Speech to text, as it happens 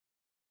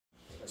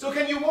So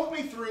can you walk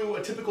me through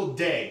a typical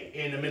day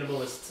in a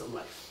minimalist's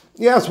life?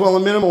 Yes, well, a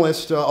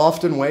minimalist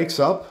often wakes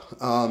up,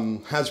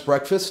 has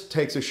breakfast,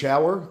 takes a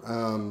shower,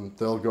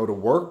 they'll go to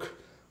work,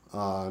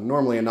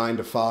 normally a 9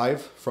 to 5,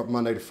 from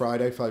Monday to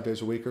Friday, 5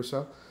 days a week or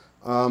so.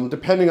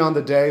 Depending on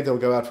the day, they'll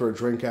go out for a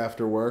drink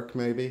after work,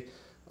 maybe,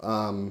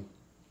 come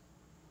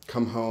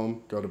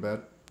home, go to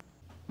bed.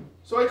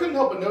 So I couldn't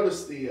help but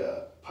notice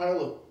the pile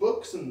of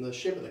books and the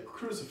shape of the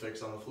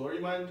crucifix on the floor.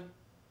 You mind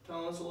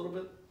telling us a little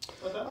bit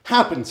about that?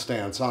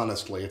 Happenstance,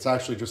 honestly. It's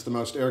actually just the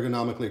most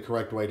ergonomically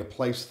correct way to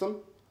place them.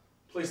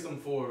 Place them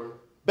for...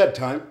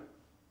 Bedtime.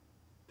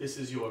 This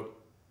is your...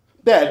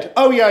 Bed.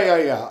 Oh,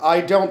 yeah.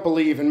 I don't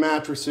believe in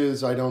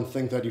mattresses. I don't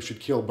think that you should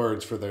kill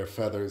birds for their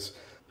feathers.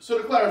 So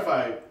to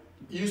clarify,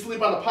 you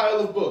sleep on a pile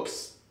of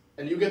books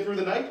and you get through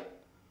the night?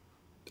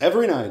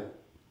 Every night.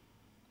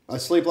 I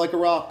sleep like a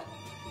rock.